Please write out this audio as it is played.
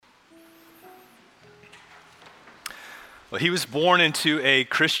Well, he was born into a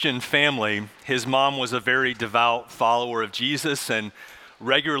Christian family. His mom was a very devout follower of Jesus and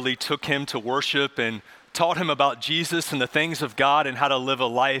regularly took him to worship and taught him about Jesus and the things of God and how to live a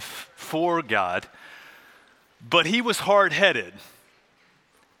life for God. But he was hard-headed,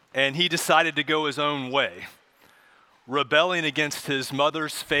 and he decided to go his own way. Rebelling against his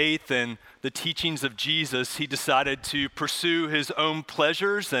mother's faith and the teachings of Jesus, he decided to pursue his own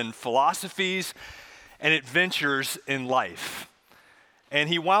pleasures and philosophies and adventures in life. And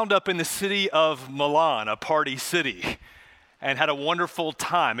he wound up in the city of Milan, a party city, and had a wonderful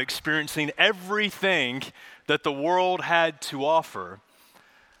time experiencing everything that the world had to offer.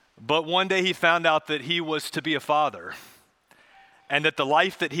 But one day he found out that he was to be a father, and that the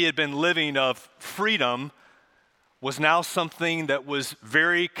life that he had been living of freedom was now something that was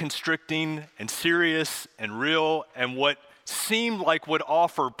very constricting and serious and real, and what seemed like would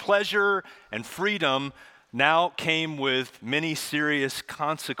offer pleasure and freedom now came with many serious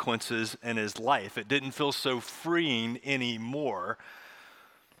consequences in his life. It didn't feel so freeing anymore.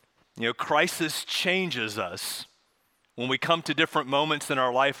 You know, crisis changes us. When we come to different moments in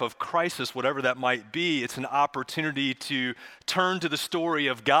our life of crisis, whatever that might be, it's an opportunity to turn to the story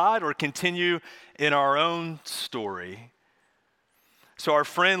of God or continue in our own story. So our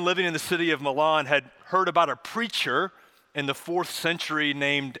friend living in the city of Milan had heard about a preacher in the 4th century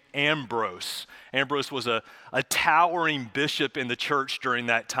named Ambrose. Ambrose was a towering bishop in the church during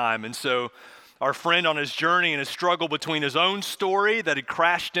that time. And so our friend, on his journey and his struggle between his own story that had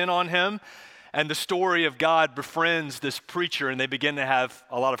crashed in on him and the story of God, befriends this preacher, and they begin to have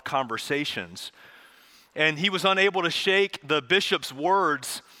a lot of conversations. And he was unable to shake the bishop's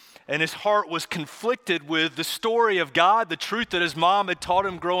words, and his heart was conflicted with the story of God, the truth that his mom had taught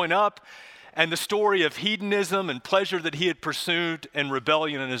him growing up, and the story of hedonism and pleasure that he had pursued in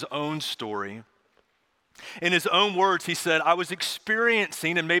rebellion in his own story. In his own words, he said, I was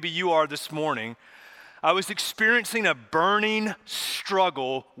experiencing, and maybe you are this morning, I was experiencing a burning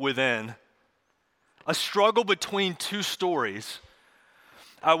struggle within. A struggle between two stories.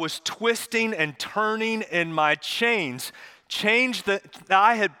 I was twisting and turning in my chains that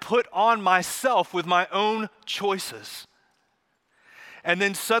I had put on myself with my own choices. And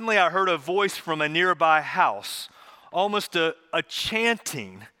then suddenly I heard a voice from a nearby house, almost a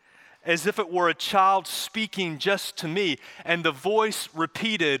chanting, as if it were a child speaking just to me. And the voice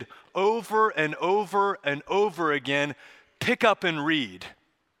repeated over and over and over again, pick up and read.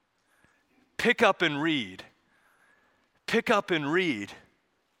 Pick up and read. Pick up and read.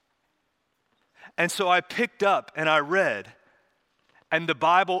 And so I picked up and I read, and the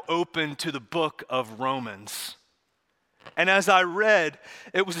Bible opened to the book of Romans. And as I read,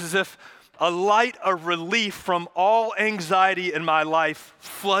 it was as if a light of relief from all anxiety in my life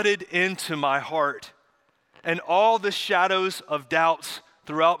flooded into my heart. And all the shadows of doubts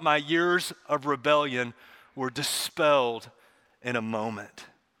throughout my years of rebellion were dispelled in a moment.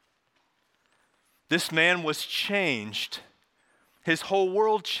 This man was changed. His whole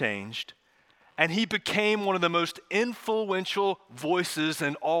world changed. And he became one of the most influential voices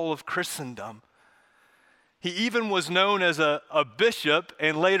in all of Christendom. He even was known as a bishop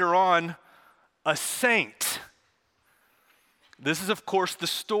and later on a saint. This is, of course, the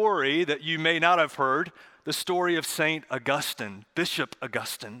story that you may not have heard, the story of Saint Augustine, Bishop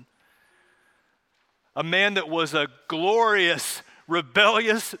Augustine. A man that was a glorious,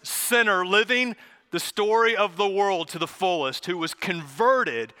 rebellious sinner living the story of the world to the fullest, who was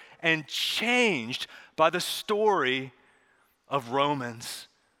converted and changed by the story of Romans.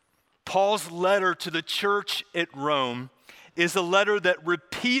 Paul's letter to the church at Rome is a letter that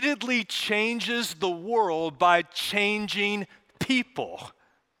repeatedly changes the world by changing people.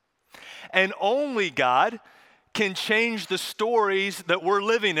 And only God can change the stories that we're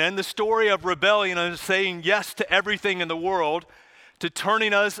living in, the story of rebellion and saying yes to everything in the world, to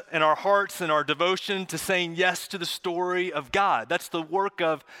turning us in our hearts and our devotion to saying yes to the story of God. That's the work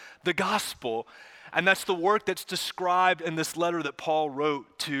of the gospel. And that's the work that's described in this letter that Paul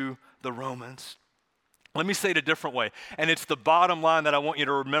wrote to the Romans. Let me say it a different way. And it's the bottom line that I want you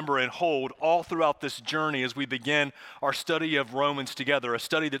to remember and hold all throughout this journey as we begin our study of Romans together, a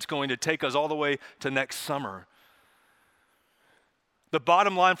study that's going to take us all the way to next summer. The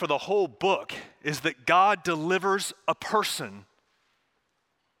bottom line for the whole book is that God delivers a person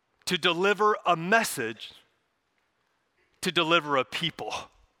to deliver a message, to deliver a people.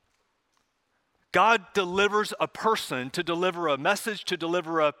 God delivers a person to deliver a message, to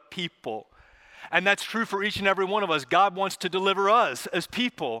deliver a people. And that's true for each and every one of us. God wants to deliver us as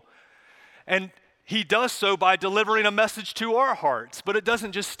people. And he does so by delivering a message to our hearts. But it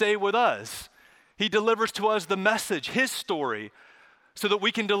doesn't just stay with us. He delivers to us the message, his story, so that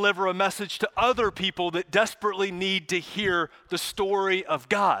we can deliver a message to other people that desperately need to hear the story of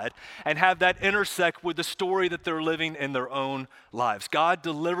God and have that intersect with the story that they're living in their own lives. God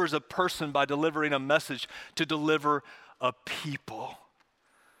delivers a person by delivering a message to deliver a people.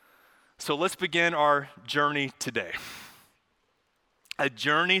 So let's begin our journey today. A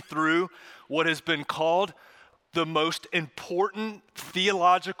journey through what has been called the most important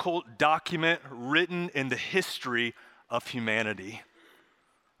theological document written in the history of humanity.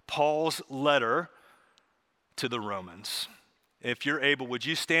 Paul's letter to the Romans. If you're able, would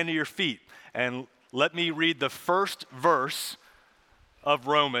you stand to your feet and let me read the first verse of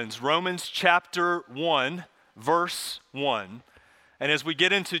Romans. Romans chapter 1, verse 1. And as we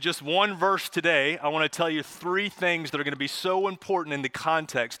get into just one verse today, I want to tell you three things that are going to be so important in the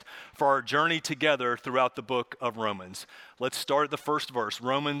context for our journey together throughout the book of Romans. Let's start at the first verse,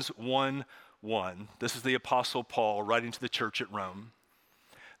 Romans 1:1. This is the Apostle Paul writing to the church at Rome.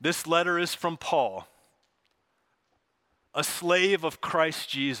 This letter is from Paul, a slave of Christ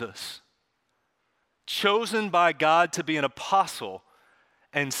Jesus, chosen by God to be an apostle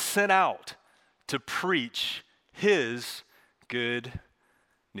and sent out to preach his good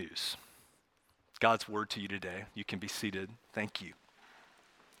news. God's word to you today. You can be seated. Thank you.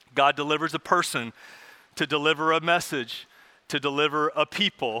 God delivers a person to deliver a message, to deliver a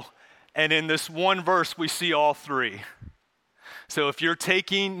people, and in this one verse we see all three. So if you're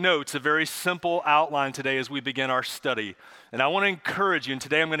taking notes, a very simple outline today as we begin our study. And I want to encourage you, and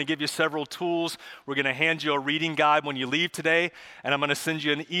today I'm going to give you several tools. We're going to hand you a reading guide when you leave today, and I'm going to send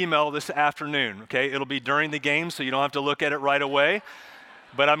you an email this afternoon, okay? It'll be during the game, so you don't have to look at it right away.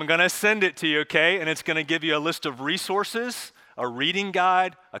 But I'm going to send it to you, okay? And it's going to give you a list of resources, a reading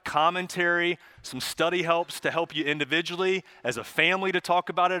guide, a commentary, some study helps to help you individually, as a family to talk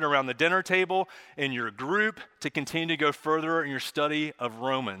about it around the dinner table, in your group to continue to go further in your study of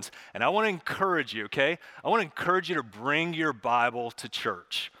Romans. And I want to encourage you, okay? I want to encourage you to bring your Bible to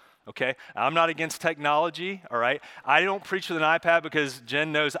church, okay? I'm not against technology, all right? I don't preach with an iPad because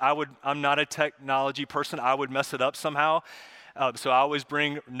Jen knows I'm not a technology person. I would mess it up somehow. So I always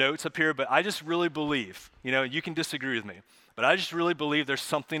bring notes up here, but I just really believe, you can disagree with me, but I just really believe there's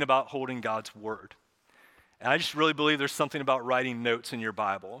something about holding God's word. And I just really believe there's something about writing notes in your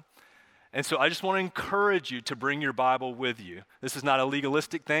Bible. And so I just want to encourage you to bring your Bible with you. This is not a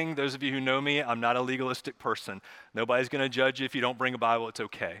legalistic thing. Those of you who know me, I'm not a legalistic person. Nobody's going to judge you if you don't bring a Bible. It's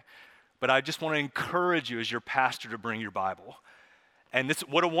okay. But I just want to encourage you as your pastor to bring your Bible. And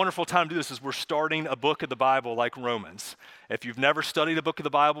what a wonderful time to do this is we're starting a book of the Bible like Romans. If you've never studied a book of the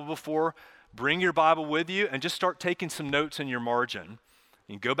Bible before, bring your Bible with you and just start taking some notes in your margin.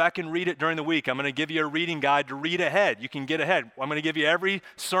 You can go back and read it during the week. I'm going to give you a reading guide to read ahead. You can get ahead. I'm going to give you every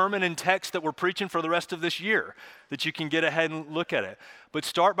sermon and text that we're preaching for the rest of this year that you can get ahead and look at it. But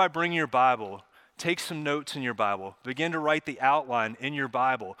start by bringing your Bible. Take some notes in your Bible. Begin to write the outline in your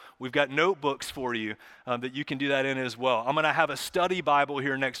Bible. We've got notebooks for you that you can do that in as well. I'm going to have a study Bible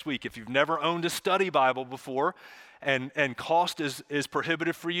here next week. If you've never owned a study Bible before and cost is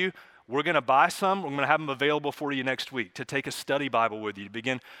prohibitive for you, we're going to buy some. We're going to have them available for you next week to take a study Bible with you, to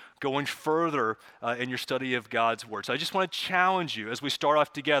begin going further in your study of God's Word. So I just want to challenge you as we start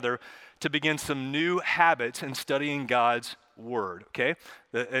off together to begin some new habits in studying God's Word, okay?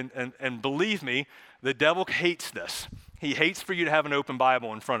 And believe me, the devil hates this. He hates for you to have an open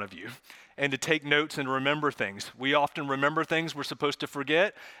Bible in front of you and to take notes and remember things. We often remember things we're supposed to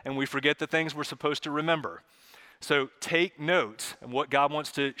forget, and we forget the things we're supposed to remember. So take notes and what God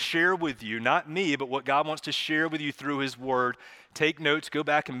wants to share with you, not me, but what God wants to share with you through his word. Take notes, go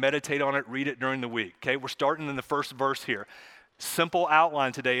back and meditate on it, read it during the week, okay? We're starting in the first verse here. Simple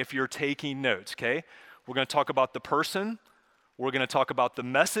outline today if you're taking notes, okay? We're going to talk about the person. We're going to talk about the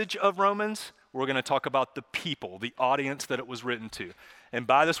message of Romans. We're going to talk about the people, the audience that it was written to. And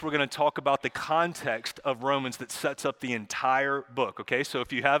by this, we're going to talk about the context of Romans that sets up the entire book, okay? So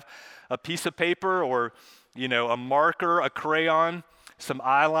if you have a piece of paper or a marker, a crayon, some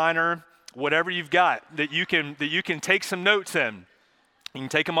eyeliner, whatever you've got that you can take some notes in. You can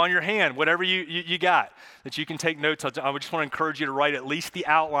take them on your hand, whatever you got that you can take notes on. I just want to encourage you to write at least the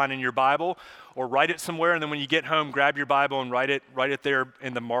outline in your Bible or write it somewhere, and then when you get home, grab your Bible and write it there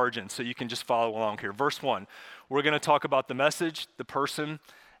in the margin so you can just follow along here. Verse 1, we're going to talk about the message, the person,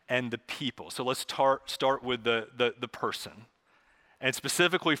 and the people. So let's start with the person. And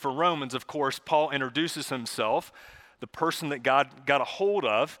specifically for Romans, of course, Paul introduces himself. The person that God got a hold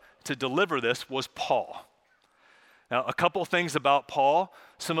of to deliver this was Paul. Now, a couple things about Paul.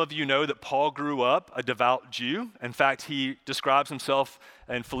 Some of you know that Paul grew up a devout Jew. In fact, he describes himself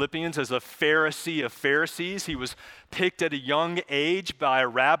in Philippians as a Pharisee of Pharisees. He was picked at a young age by a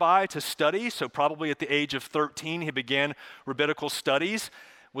rabbi to study. So probably at the age of 13, he began rabbinical studies.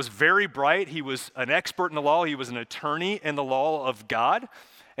 Was very bright. He was an expert in the law. He was an attorney in the law of God.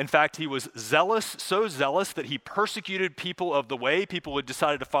 In fact, he was zealous, so zealous that he persecuted people of the way, people who had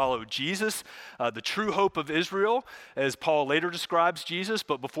decided to follow Jesus, the true hope of Israel, as Paul later describes Jesus.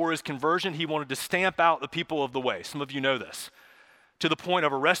 But before his conversion, he wanted to stamp out the people of the way. Some of you know this, to the point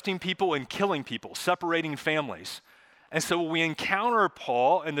of arresting people and killing people, separating families. And so when we encounter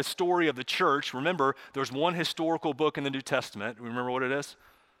Paul in the story of the church, remember, there's one historical book in the New Testament. Remember what it is?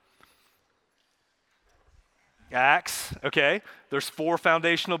 Acts, okay. There's 4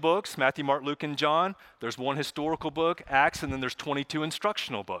 foundational books, Matthew, Mark, Luke, and John. There's one historical book, Acts, and then there's 22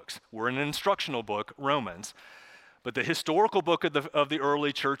 instructional books. We're in an instructional book, Romans. But the historical book of the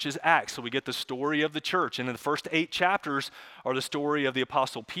early church is Acts, so we get the story of the church. And in the first 8 chapters are the story of the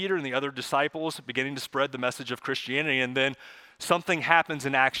Apostle Peter and the other disciples beginning to spread the message of Christianity. And then something happens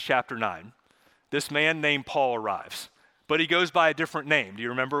in Acts chapter 9. This man named Paul arrives, but he goes by a different name. Do you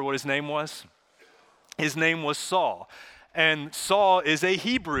remember what his name was? His name was Saul, and Saul is a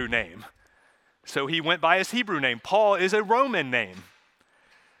Hebrew name. So he went by his Hebrew name. Paul is a Roman name.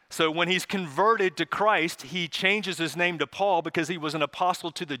 So when he's converted to Christ, he changes his name to Paul because he was an apostle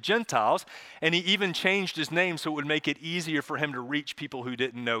to the Gentiles, and he even changed his name so it would make it easier for him to reach people who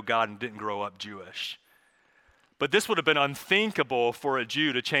didn't know God and didn't grow up Jewish. But this would have been unthinkable for a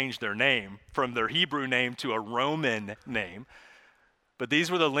Jew to change their name from their Hebrew name to a Roman name. But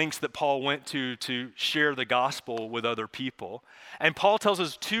these were the links that Paul went to share the gospel with other people. And Paul tells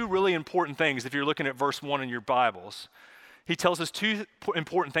us 2 really important things if you're looking at verse 1 in your Bibles. He tells us 2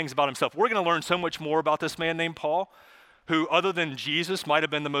 important things about himself. We're going to learn so much more about this man named Paul, who other than Jesus might have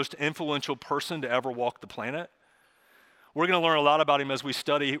been the most influential person to ever walk the planet. We're going to learn a lot about him as we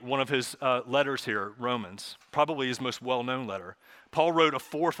study one of his letters here, Romans, probably his most well-known letter. Paul wrote a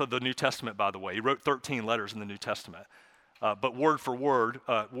fourth of the New Testament, by the way. He wrote 13 letters in the New Testament. But word for word,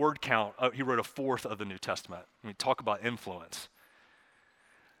 word count, he wrote a fourth of the New Testament. I mean, talk about influence.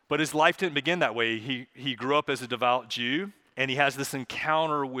 But his life didn't begin that way. He grew up as a devout Jew, and he has this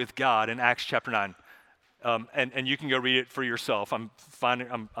encounter with God in Acts chapter 9. And you can go read it for yourself. I'm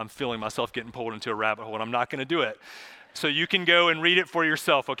feeling myself getting pulled into a rabbit hole, and I'm not going to do it. So you can go and read it for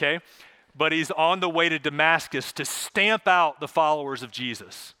yourself, okay? But he's on the way to Damascus to stamp out the followers of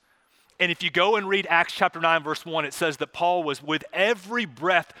Jesus. And if you go and read Acts chapter 9, verse 1, it says that Paul was with every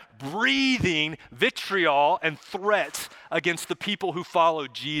breath breathing vitriol and threats against the people who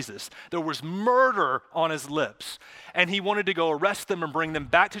followed Jesus. There was murder on his lips. And he wanted to go arrest them and bring them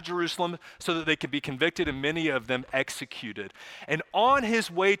back to Jerusalem so that they could be convicted and many of them executed. And on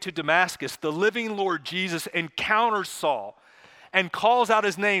his way to Damascus, the living Lord Jesus encounters Saul and calls out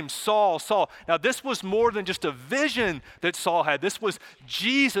his name, Saul, Saul. Now, this was more than just a vision that Saul had. This was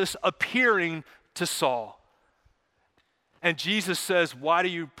Jesus appearing to Saul. And Jesus says, "Why do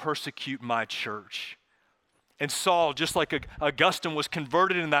you persecute my church?" And Saul, just like Augustine was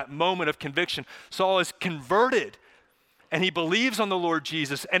converted in that moment of conviction, Saul is converted. And he believes on the Lord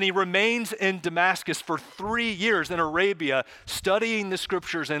Jesus, and he remains in Damascus for 3 years in Arabia, studying the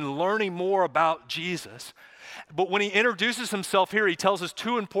scriptures and learning more about Jesus. But when he introduces himself here, he tells us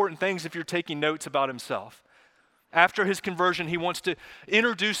 2 important things if you're taking notes about himself. After his conversion, he wants to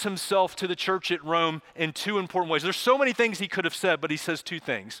introduce himself to the church at Rome in 2 important ways. There's so many things he could have said, but he says 2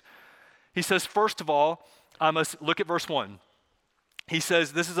 things. He says, first of all, I must look at verse 1. He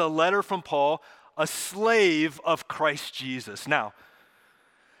says, this is a letter from Paul, a slave of Christ Jesus. Now,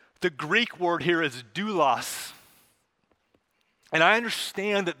 the Greek word here is doulos. And I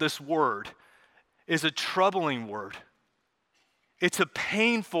understand that this word is a troubling word. It's a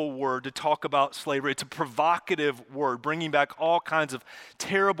painful word to talk about slavery. It's a provocative word, bringing back all kinds of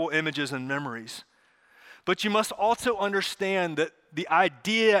terrible images and memories. But you must also understand that the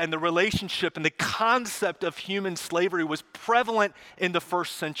idea and the relationship and the concept of human slavery was prevalent in the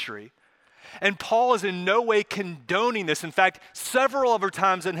first century. And Paul is in no way condoning this. In fact, several other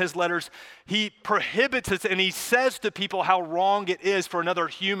times in his letters, he prohibits it and he says to people how wrong it is for another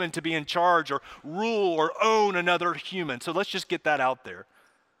human to be in charge or rule or own another human. So let's just get that out there.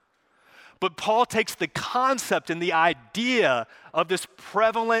 But Paul takes the concept and the idea of this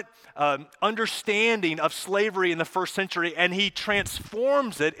prevalent understanding of slavery in the first century and he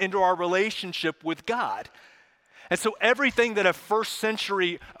transforms it into our relationship with God. And so everything that a first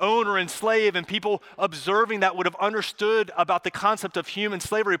century owner and slave and people observing that would have understood about the concept of human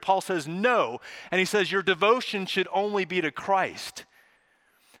slavery, Paul says no. And he says your devotion should only be to Christ.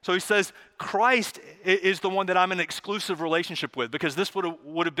 So he says Christ is the one that I'm in an exclusive relationship with, because this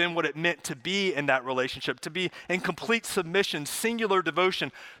would have been what it meant to be in that relationship, to be in complete submission, singular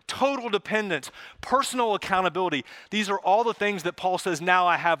devotion, total dependence, personal accountability. These are all the things that Paul says now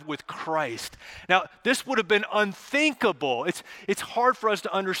I have with Christ. Now, this would have been unthinkable. It's hard for us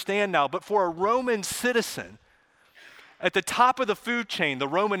to understand now, but for a Roman citizen, at the top of the food chain, the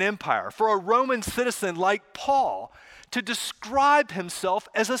Roman Empire, for a Roman citizen like Paul, to describe himself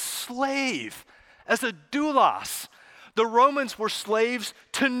as a slave, as a doulos. The Romans were slaves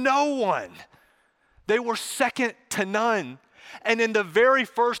to no one. They were second to none. And in the very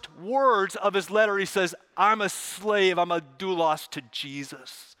first words of his letter, he says, I'm a slave, I'm a doulos to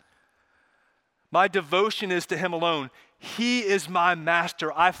Jesus. My devotion is to him alone. He is my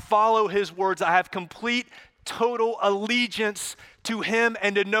master. I follow his words. I have complete total allegiance to him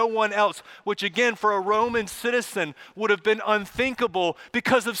and to no one else, which again for a Roman citizen would have been unthinkable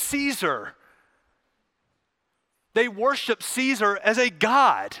because of Caesar. They worshiped Caesar as a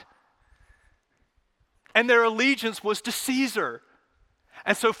god, and their allegiance was to Caesar.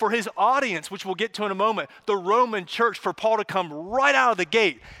 And so for his audience, which we'll get to in a moment, the Roman church, for Paul to come right out of the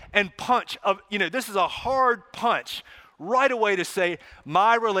gate and punch, this is a hard punch right away to say,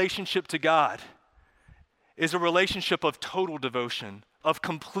 my relationship to God is a relationship of total devotion, of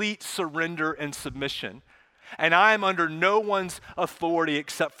complete surrender and submission. And I am under no one's authority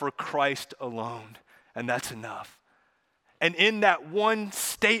except for Christ alone. And that's enough. And in that one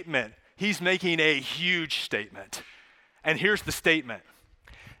statement, he's making a huge statement. And here's the statement.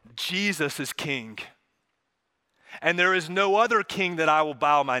 Jesus is king. And there is no other king that I will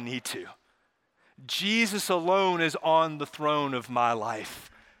bow my knee to. Jesus alone is on the throne of my life.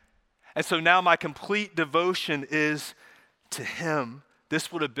 And so now my complete devotion is to him. This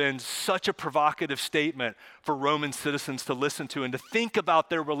would have been such a provocative statement for Roman citizens to listen to and to think about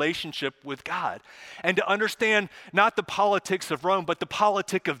their relationship with God and to understand not the politics of Rome, but the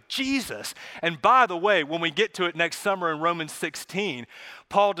politic of Jesus. And by the way, when we get to it next summer in Romans 16,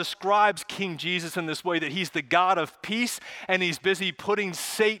 Paul describes King Jesus in this way, that he's the God of peace and he's busy putting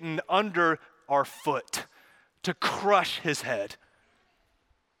Satan under our foot to crush his head.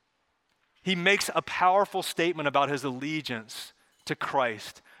 He makes a powerful statement about his allegiance to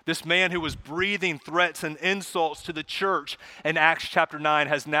Christ. This man who was breathing threats and insults to the church in Acts chapter 9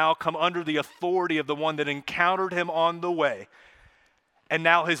 has now come under the authority of the one that encountered him on the way. And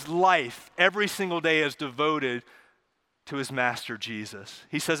now his life, every single day, is devoted to his master Jesus.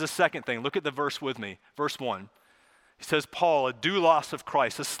 He says a second thing. Look at the verse with me. Verse 1. He says, Paul, a doulos of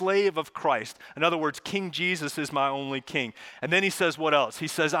Christ, a slave of Christ. In other words, King Jesus is my only king. And then he says what else? He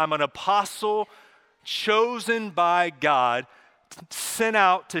says, I'm an apostle chosen by God, sent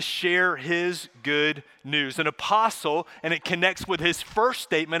out to share his good news. An apostle, and it connects with his first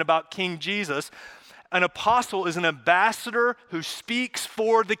statement about King Jesus, an apostle is an ambassador who speaks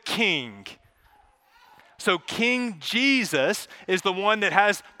for the king. So King Jesus is the one that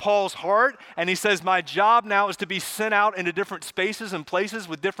has Paul's heart, and he says, my job now is to be sent out into different spaces and places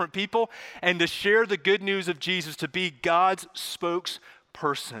with different people and to share the good news of Jesus, to be God's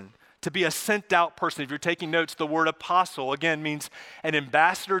spokesperson, to be a sent out person. If you're taking notes, the word apostle, again, means an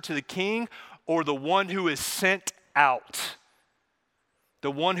ambassador to the king or the one who is sent out,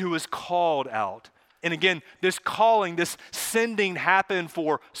 the one who is called out. And again, this calling, this sending happened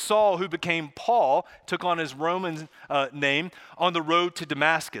for Saul, who became Paul, took on his Roman name, on the road to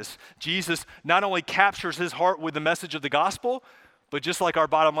Damascus. Jesus not only captures his heart with the message of the gospel, but just like our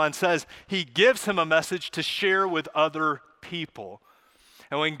bottom line says, he gives him a message to share with other people.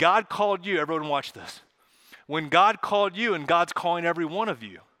 And when God called you, everyone watch this. When God called you, and God's calling every one of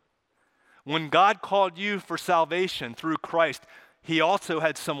you, when God called you for salvation through Christ, he also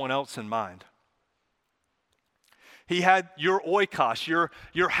had someone else in mind. He had your oikos,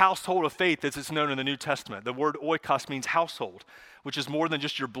 your household of faith, as it's known in the New Testament. The word oikos means household, which is more than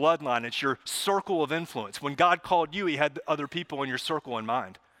just your bloodline. It's your circle of influence. When God called you, he had other people in your circle in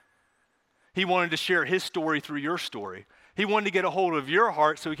mind. He wanted to share his story through your story. He wanted to get a hold of your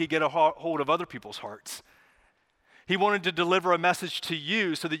heart so he could get a hold of other people's hearts. He wanted to deliver a message to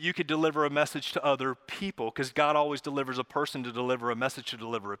you so that you could deliver a message to other people, because God always delivers a person to deliver a message to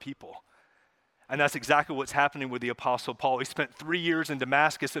deliver a people. And that's exactly what's happening with the Apostle Paul. He spent 3 years in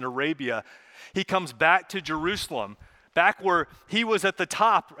Damascus in Arabia. He comes back to Jerusalem back where he was at the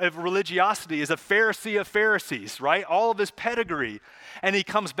top of religiosity as a Pharisee of Pharisees, right? All of his pedigree. And he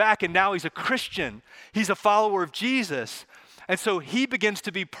comes back and now he's a Christian. He's a follower of Jesus. And so he begins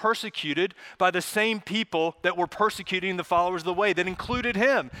to be persecuted by the same people that were persecuting the followers of the way, that included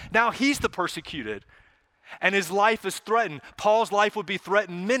him. Now he's the persecuted. And his life is threatened. Paul's life would be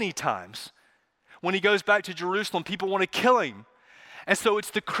threatened many times. When he goes back to Jerusalem, people want to kill him. And so it's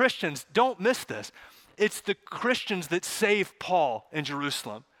the Christians, don't miss this, it's the Christians that save Paul in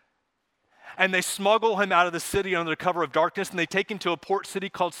Jerusalem. And they smuggle him out of the city under the cover of darkness, and they take him to a port city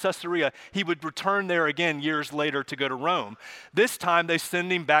called Caesarea. He would return there again years later to go to Rome. This time they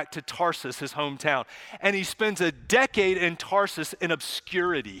send him back to Tarsus, his hometown. And he spends a decade in Tarsus in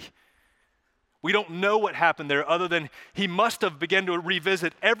obscurity. We don't know what happened there other than he must have begun to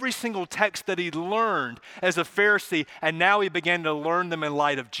revisit every single text that he learned as a Pharisee, and now he began to learn them in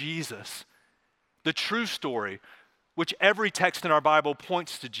light of Jesus. The true story, which every text in our Bible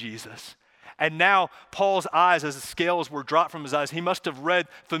points to Jesus. And now Paul's eyes, as the scales were dropped from his eyes, he must have read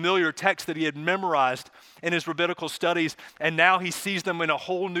familiar texts that he had memorized in his rabbinical studies, and now he sees them in a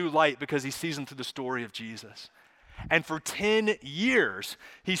whole new light because he sees them through the story of Jesus. And for 10 years,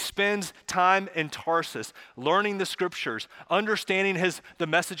 he spends time in Tarsus, learning the scriptures, understanding the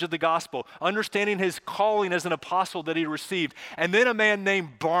message of the gospel, understanding his calling as an apostle that he received. And then a man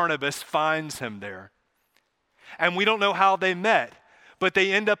named Barnabas finds him there. And we don't know how they met, but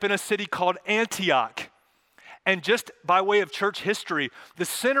they end up in a city called Antioch. And just by way of church history, the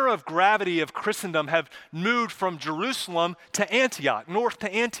center of gravity of Christendom have moved from Jerusalem to Antioch, north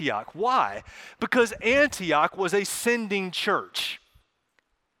to Antioch. Why? Because Antioch was a sending church.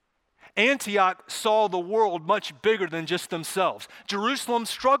 Antioch saw the world much bigger than just themselves. Jerusalem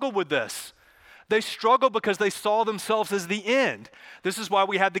struggled with this. They struggled because they saw themselves as the end. This is why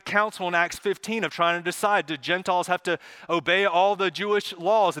we had the council in Acts 15 of trying to decide, do Gentiles have to obey all the Jewish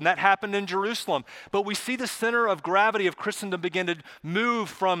laws? And that happened in Jerusalem. But we see the center of gravity of Christendom begin to move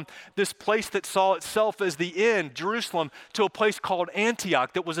from this place that saw itself as the end, Jerusalem, to a place called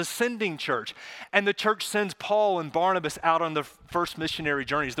Antioch that was a sending church. And the church sends Paul and Barnabas out on the first missionary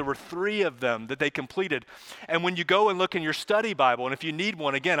journeys. There were 3 of them that they completed. And when you go and look in your study Bible, and if you need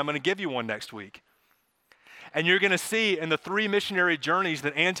one, again, I'm going to give you one next week. And you're going to see in the 3 missionary journeys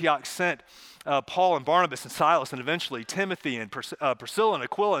that Antioch sent Paul and Barnabas and Silas and eventually Timothy and Priscilla and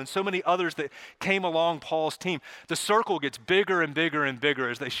Aquila and so many others that came along Paul's team, the circle gets bigger and bigger and bigger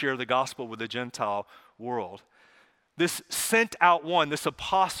as they share the gospel with the Gentile world. This sent out one, this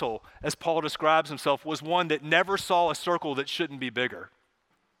apostle, as Paul describes himself, was one that never saw a circle that shouldn't be bigger.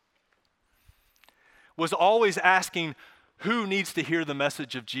 Was always asking, who needs to hear the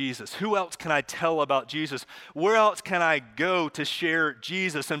message of Jesus? Who else can I tell about Jesus? Where else can I go to share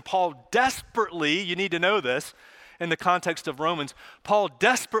Jesus? And Paul desperately, you need to know this in the context of Romans, Paul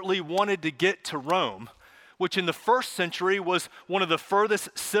desperately wanted to get to Rome, which in the first century was one of the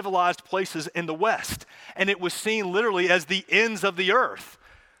furthest civilized places in the West. And it was seen literally as the ends of the earth.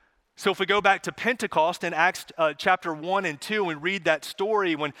 So if we go back to Pentecost in Acts chapter 1 and 2 and read that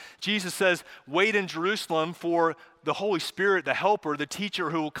story when Jesus says, wait in Jerusalem for the Holy Spirit, the helper, the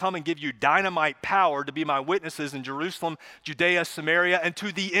teacher who will come and give you dynamite power to be my witnesses in Jerusalem, Judea, Samaria, and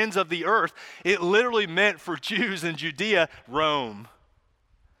to the ends of the earth. It literally meant for Jews in Judea, Rome.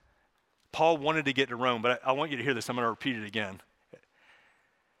 Paul wanted to get to Rome, but I want you to hear this. I'm going to repeat it again.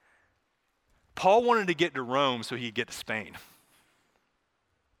 Paul wanted to get to Rome so he could get to Spain.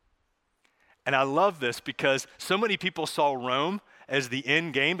 And I love this because so many people saw Rome as the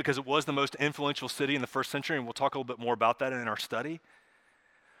end game because it was the most influential city in the first century, and we'll talk a little bit more about that in our study.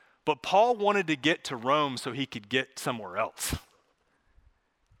 But Paul wanted to get to Rome so he could get somewhere else.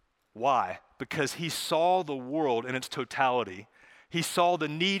 Why? Because he saw the world in its totality. He saw the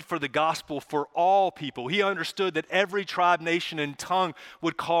need for the gospel for all people. He understood that every tribe, nation, and tongue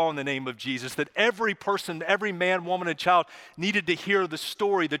would call on the name of Jesus, that every person, every man, woman, and child needed to hear the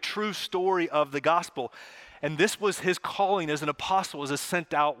story, the true story of the gospel. And this was his calling as an apostle, as a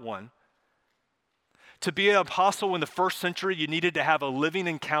sent out one. To be an apostle in the first century, you needed to have a living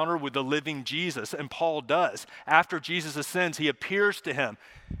encounter with the living Jesus, and Paul does. After Jesus ascends, he appears to him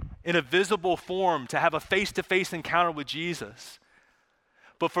in a visible form to have a face-to-face encounter with Jesus.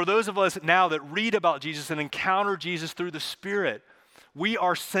 But for those of us now that read about Jesus and encounter Jesus through the Spirit, we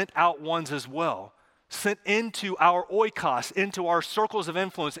are sent out ones as well. Sent into our oikos, into our circles of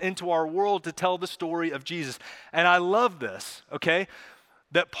influence, into our world to tell the story of Jesus. And I love this, okay?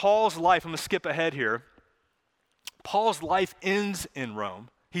 That Paul's life, I'm going to skip ahead here. Paul's life ends in Rome.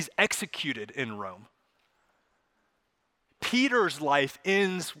 He's executed in Rome. Peter's life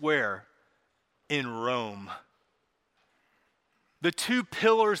ends where? In Rome. The two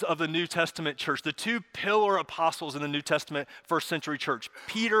pillars of the New Testament church, the two pillar apostles in the New Testament first century church,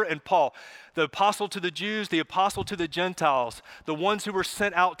 Peter and Paul, the apostle to the Jews, the apostle to the Gentiles, the ones who were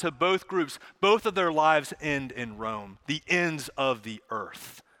sent out to both groups, both of their lives end in Rome, the ends of the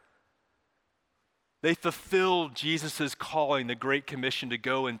earth. They fulfilled Jesus' calling, the Great Commission to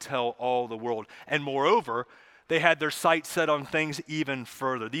go and tell all the world. And moreover, they had their sights set on things even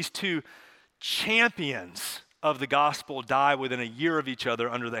further. These two champions of the gospel die within a year of each other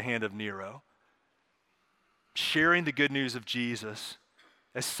under the hand of Nero, sharing the good news of Jesus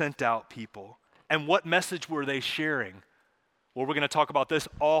as sent out people. And what message were they sharing? Well, we're going to talk about this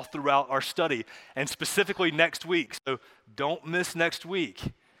all throughout our study, and specifically next week. So don't miss next week.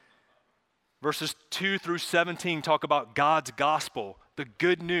 Verses 2 through 17 talk about God's gospel, the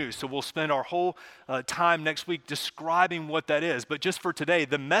good news. So we'll spend our whole time next week describing what that is. But just for today,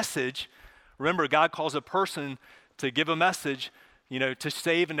 the message, remember, God calls a person to give a message, to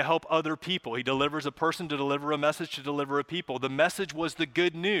save and to help other people. He delivers a person to deliver a message, to deliver a people. The message was the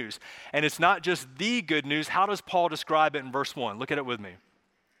good news. And it's not just the good news. How does Paul describe it in verse 1? Look at it with me.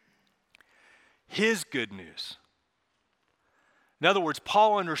 His good news. In other words,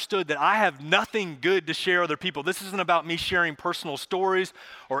 Paul understood that I have nothing good to share other people. This isn't about me sharing personal stories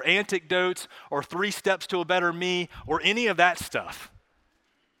or anecdotes or 3 steps to a better me or any of that stuff.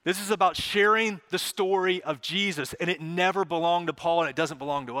 This is about sharing the story of Jesus, and it never belonged to Paul, and it doesn't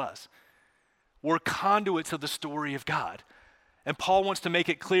belong to us. We're conduits of the story of God. And Paul wants to make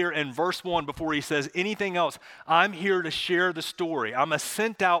it clear in verse 1 before he says anything else. I'm here to share the story. I'm a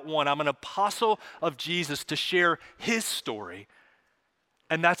sent out one. I'm an apostle of Jesus to share his story.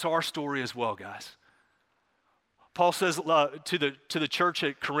 And that's our story as well, guys. Paul says to the church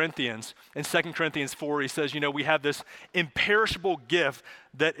at Corinthians, in 2 Corinthians 4, he says, we have this imperishable gift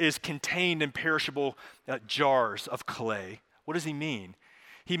that is contained in perishable jars of clay. What does he mean?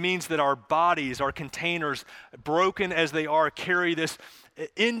 He means that our bodies, our containers, broken as they are, carry this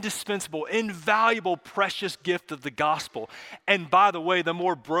indispensable, invaluable, precious gift of the gospel. And by the way, the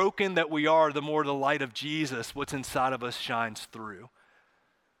more broken that we are, the more the light of Jesus, what's inside of us, shines through.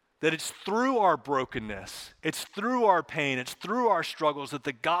 That it's through our brokenness, it's through our pain, it's through our struggles that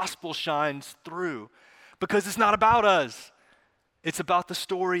the gospel shines through. Because it's not about us. It's about the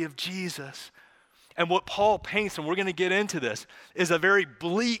story of Jesus. And what Paul paints, and we're going to get into this, is a very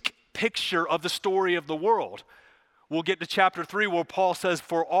bleak picture of the story of the world. We'll get to chapter 3 where Paul says,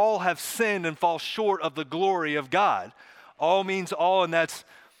 for all have sinned and fall short of the glory of God. All means all, and that's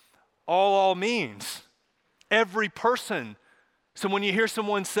all means. Every person. So when you hear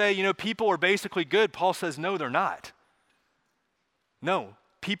someone say, people are basically good, Paul says, no, they're not. No,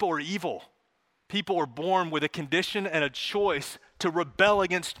 people are evil. People are born with a condition and a choice to rebel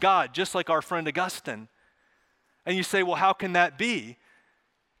against God, just like our friend Augustine. And you say, well, how can that be?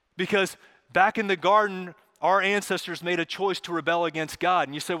 Because back in the garden, our ancestors made a choice to rebel against God.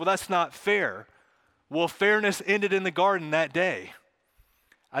 And you say, well, that's not fair. Well, fairness ended in the garden that day.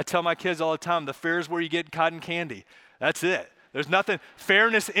 I tell my kids all the time, the fair is where you get cotton candy. That's it. There's nothing.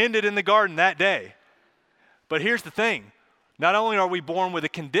 Fairness ended in the garden that day. But here's the thing. Not only are we born with a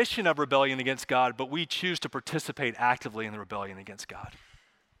condition of rebellion against God, but we choose to participate actively in the rebellion against God.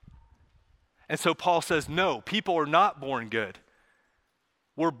 And so Paul says, no, people are not born good.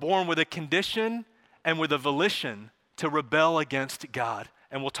 We're born with a condition and with a volition to rebel against God.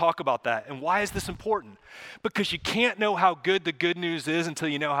 And we'll talk about that. And why is this important? Because you can't know how good the good news is until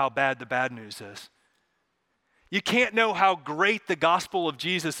you know how bad the bad news is. You can't know how great the gospel of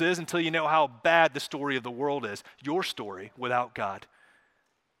Jesus is until you know how bad the story of the world is, your story without God.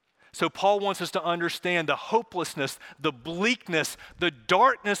 So Paul wants us to understand the hopelessness, the bleakness, the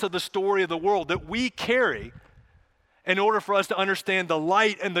darkness of the story of the world that we carry in order for us to understand the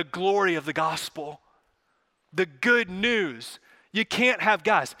light and the glory of the gospel, the good news. You can't have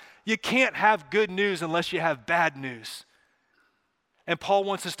good news unless you have bad news. And Paul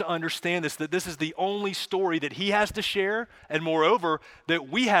wants us to understand this, that this is the only story that he has to share, and moreover, that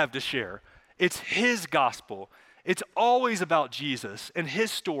we have to share. It's his gospel. It's always about Jesus and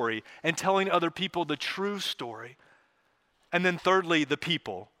his story and telling other people the true story. And then thirdly, the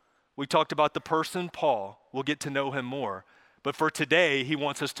people. We talked about the person, Paul. We'll get to know him more. But for today, he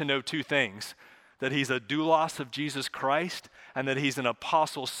wants us to know 2 things. That he's a doulos of Jesus Christ, and that he's an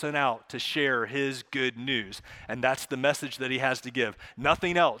apostle sent out to share his good news. And that's the message that he has to give.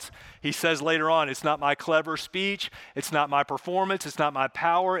 Nothing else. He says later on, it's not my clever speech, it's not my performance, it's not my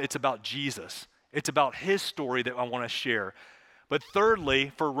power, it's about Jesus. It's about his story that I want to share. But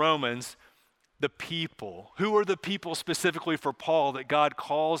thirdly, for Romans, the people. Who are the people specifically for Paul that God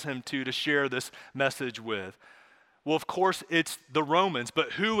calls him to share this message with? Well, of course, it's the Romans,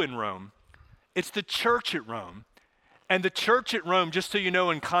 but who in Rome? It's the church at Rome. And the church at Rome, just so you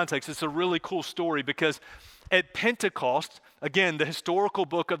know in context, it's a really cool story because at Pentecost, again, the historical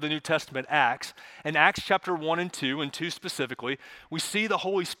book of the New Testament, Acts, in Acts chapter 1 and 2, and 2 specifically, we see the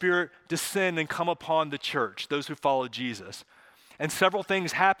Holy Spirit descend and come upon the church, those who follow Jesus. And several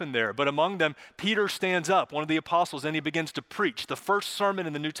things happen there, but among them, Peter stands up, one of the apostles, and he begins to preach the first sermon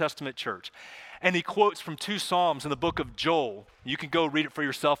in the New Testament church. And he quotes from 2 Psalms in the book of Joel. You can go read it for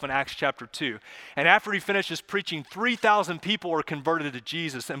yourself in Acts chapter 2. And after he finishes preaching, 3,000 people are converted to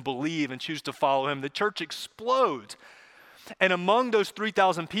Jesus and believe and choose to follow him. The church explodes. And among those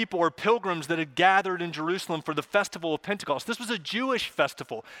 3,000 people are pilgrims that had gathered in Jerusalem for the festival of Pentecost. This was a Jewish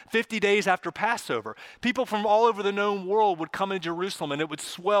festival, 50 days after Passover. People from all over the known world would come into Jerusalem, and it would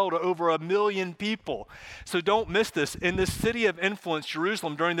swell to over 1 million people. So don't miss this. In this city of influence,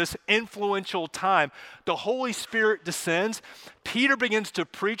 Jerusalem, during this influential time, the Holy Spirit descends. Peter begins to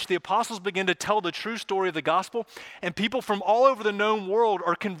preach. The apostles begin to tell the true story of the gospel, and people from all over the known world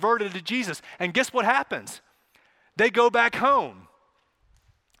are converted to Jesus. And guess what happens? They go back home.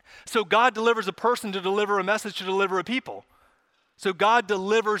 So God delivers a person to deliver a message to deliver a people. So God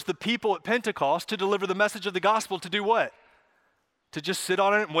delivers the people at Pentecost to deliver the message of the gospel to do what? To just sit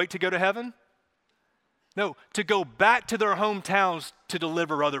on it and wait to go to heaven? No, to go back to their hometowns to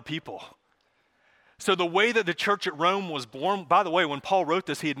deliver other people. So the way that the church at Rome was born, by the way, when Paul wrote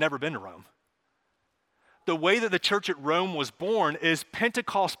this, he had never been to Rome. The way that the church at Rome was born is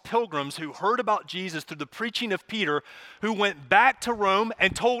Pentecost pilgrims who heard about Jesus through the preaching of Peter, who went back to Rome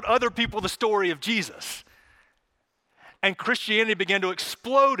and told other people the story of Jesus. And Christianity began to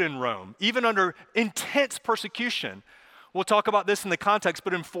explode in Rome, even under intense persecution. We'll talk about this in the context,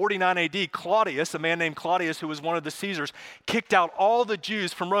 but in 49 AD, Claudius, a man named Claudius, who was one of the Caesars, kicked out all the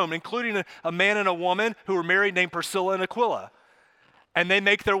Jews from Rome, including a man and a woman who were married named Priscilla and Aquila. And they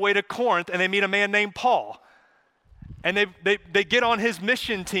make their way to Corinth, and they meet a man named Paul. And they get on his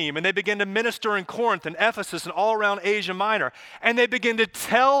mission team, and they begin to minister in Corinth and Ephesus and all around Asia Minor. And they begin to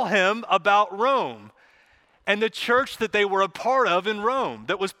tell him about Rome and the church that they were a part of in Rome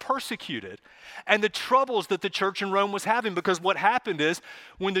that was persecuted, and the troubles that the church in Rome was having. Because what happened is,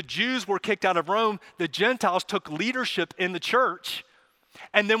 when the Jews were kicked out of Rome, the Gentiles took leadership in the church.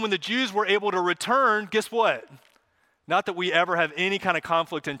 And then when the Jews were able to return, guess what? Not that we ever have any kind of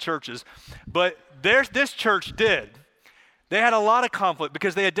conflict in churches, but this church did. They had a lot of conflict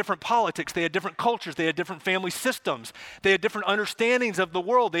because they had different politics, they had different cultures, they had different family systems, they had different understandings of the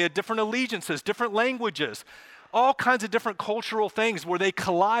world, they had different allegiances, different languages, all kinds of different cultural things where they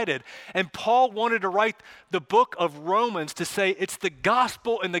collided. And Paul wanted to write the book of Romans to say it's the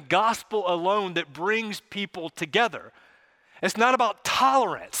gospel and the gospel alone that brings people together. It's not about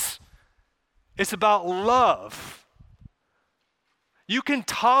tolerance, it's about love. You can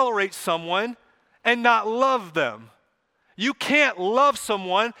tolerate someone and not love them. You can't love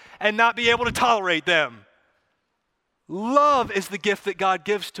someone and not be able to tolerate them. Love is the gift that God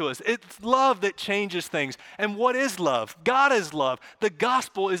gives to us. It's love that changes things. And what is love? God is love. The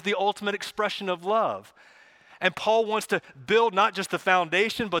gospel is the ultimate expression of love. And Paul wants to build not just the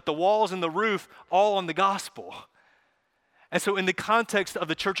foundation, but the walls and the roof all on the gospel. And so in the context of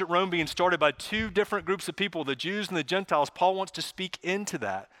the church at Rome being started by 2 different groups of people, the Jews and the Gentiles, Paul wants to speak into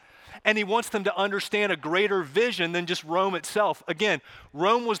that. And he wants them to understand a greater vision than just Rome itself. Again,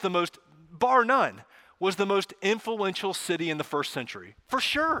 Rome was the most, bar none, was the most influential city in the first century. For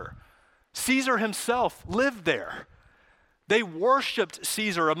sure. Caesar himself lived there. They worshiped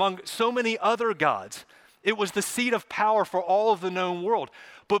Caesar among so many other gods. It was the seat of power for all of the known world.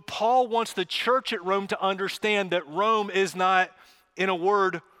 But Paul wants the church at Rome to understand that Rome is not, in a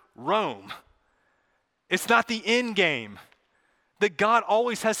word, Rome. It's not the end game. That God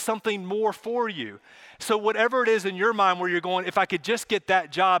always has something more for you. So whatever it is in your mind where you're going, if I could just get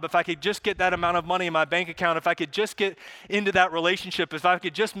that job, if I could just get that amount of money in my bank account, if I could just get into that relationship, if I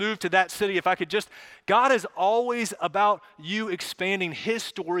could just move to that city, God is always about you expanding his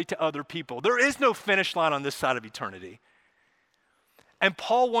story to other people. There is no finish line on this side of eternity. And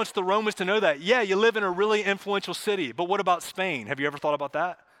Paul wants the Romans to know that. Yeah, you live in a really influential city, but what about Spain? Have you ever thought about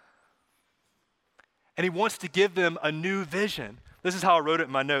that? And he wants to give them a new vision. This is how I wrote it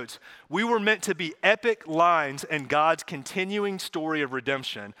in my notes. We were meant to be epic lines in God's continuing story of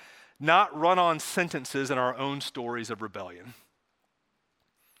redemption, not run-on sentences in our own stories of rebellion.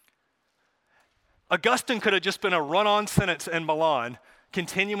 Augustine could have just been a run-on sentence in Milan,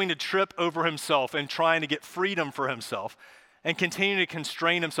 continuing to trip over himself and trying to get freedom for himself and continuing to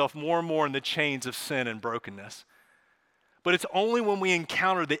constrain himself more and more in the chains of sin and brokenness. But it's only when we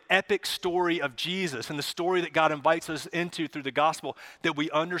encounter the epic story of Jesus and the story that God invites us into through the gospel that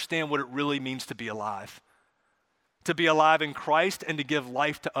we understand what it really means to be alive. To be alive in Christ and to give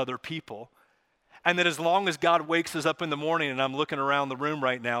life to other people. And that as long as God wakes us up in the morning, and I'm looking around the room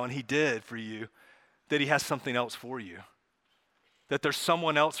right now, and he did for you, that he has something else for you. That there's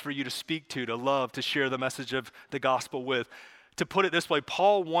someone else for you to speak to love, to share the message of the gospel with. To put it this way,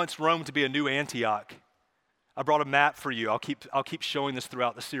 Paul wants Rome to be a new Antioch. I brought a map for you. I'll keep showing this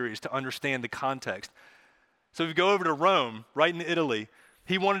throughout the series to understand the context. So if you go over to Rome, right in Italy,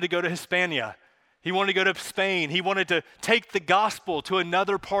 he wanted to go to Hispania. He wanted to go to Spain. He wanted to take the gospel to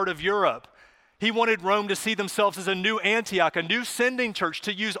another part of Europe. He wanted Rome to see themselves as a new Antioch, a new sending church,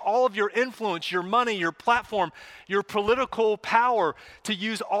 to use all of your influence, your money, your platform, your political power, to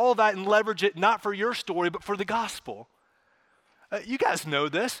use all that and leverage it not for your story, but for the gospel. You guys know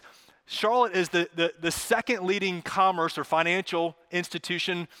this. Charlotte is the second leading commerce or financial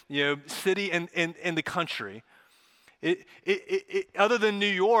institution, city in the country. Other than New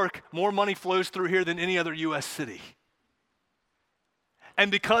York, more money flows through here than any other U.S. city. And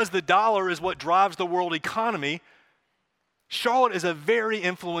because the dollar is what drives the world economy, Charlotte is a very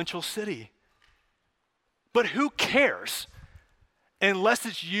influential city. But who cares unless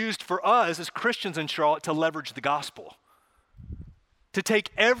it's used for us as Christians in Charlotte to leverage the gospel? To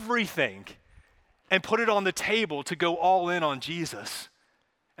take everything and put it on the table to go all in on Jesus.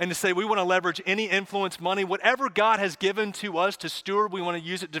 And to say we want to leverage any influence, money, whatever God has given to us to steward, we want to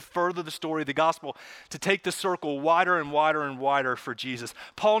use it to further the story of the gospel, to take the circle wider and wider and wider for Jesus.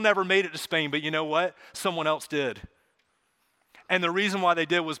 Paul never made it to Spain, but you know what? Someone else did. And the reason why they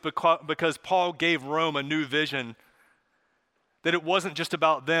did was because Paul gave Rome a new vision, that it wasn't just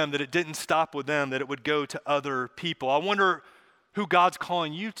about them, that it didn't stop with them, that it would go to other people. I wonder who God's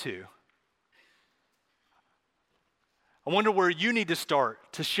calling you to. I wonder where you need to start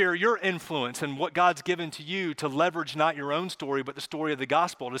to share your influence and what God's given to you to leverage not your own story, but the story of the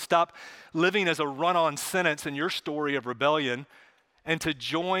gospel, to stop living as a run-on sentence in your story of rebellion and to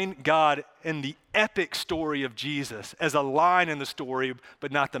join God in the epic story of Jesus as a line in the story,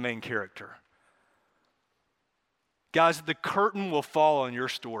 but not the main character. Guys, the curtain will fall on your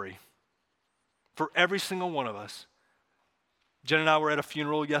story for every single one of us. Jen and I were at a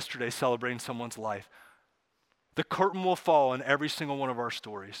funeral yesterday celebrating someone's life. The curtain will fall in every single one of our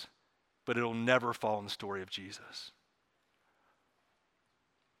stories, but it'll never fall in the story of Jesus.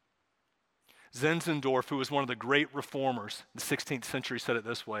 Zinzendorf, who was one of the great reformers in the 16th century, said it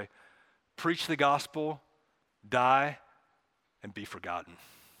this way: preach the gospel, die, and be forgotten.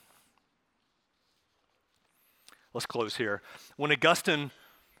 Let's close here. When Augustine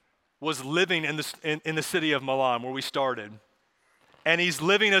was living in the city of Milan, where we started, and he's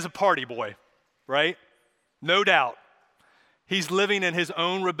living as a party boy, right? No doubt. He's living in his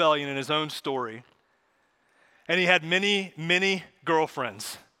own rebellion, in his own story. And he had many, many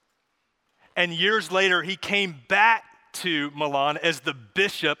girlfriends. And years later, he came back to Milan as the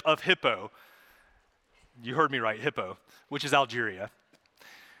bishop of Hippo. You heard me right, Hippo, which is Algeria.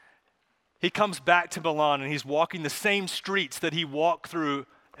 He comes back to Milan and he's walking the same streets that he walked through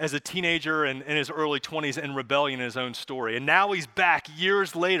as a teenager and in his early 20s in rebellion in his own story. And now he's back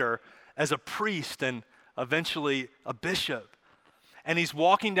years later as a priest and eventually a bishop. And he's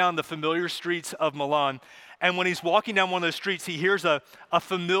walking down the familiar streets of Milan. And when he's walking down one of those streets, he hears a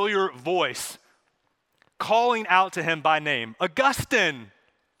familiar voice calling out to him by name, Augustine,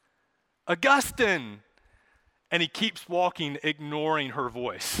 Augustine. And he keeps walking, ignoring her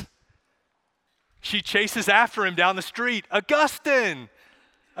voice. She chases after him down the street, Augustine,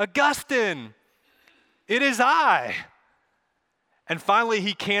 Augustine, it is I. And finally,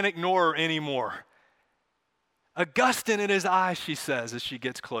 he can't ignore her anymore. Augustine, it is I, she says as she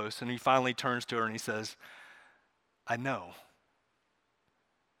gets close. And he finally turns to her and he says, I know,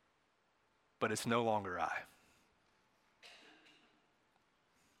 but it's no longer I.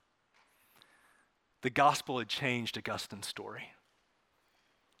 The gospel had changed Augustine's story.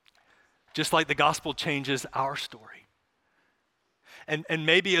 Just like the gospel changes our story. And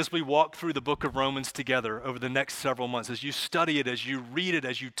maybe as we walk through the book of Romans together over the next several months, as you study it, as you read it,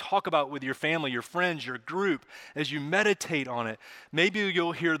 as you talk about it with your family, your friends, your group, as you meditate on it, maybe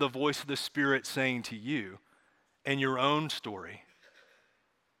you'll hear the voice of the Spirit saying to you in your own story,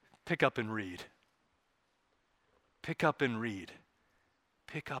 pick up and read. Pick up and read.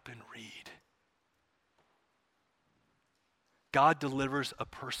 Pick up and read. God delivers a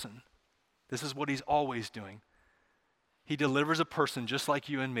person. This is what he's always doing. He delivers a person just like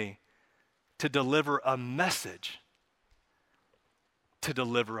you and me to deliver a message to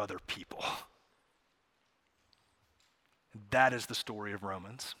deliver other people. That is the story of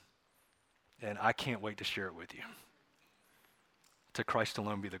Romans. And I can't wait to share it with you. To Christ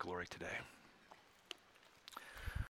alone be the glory today.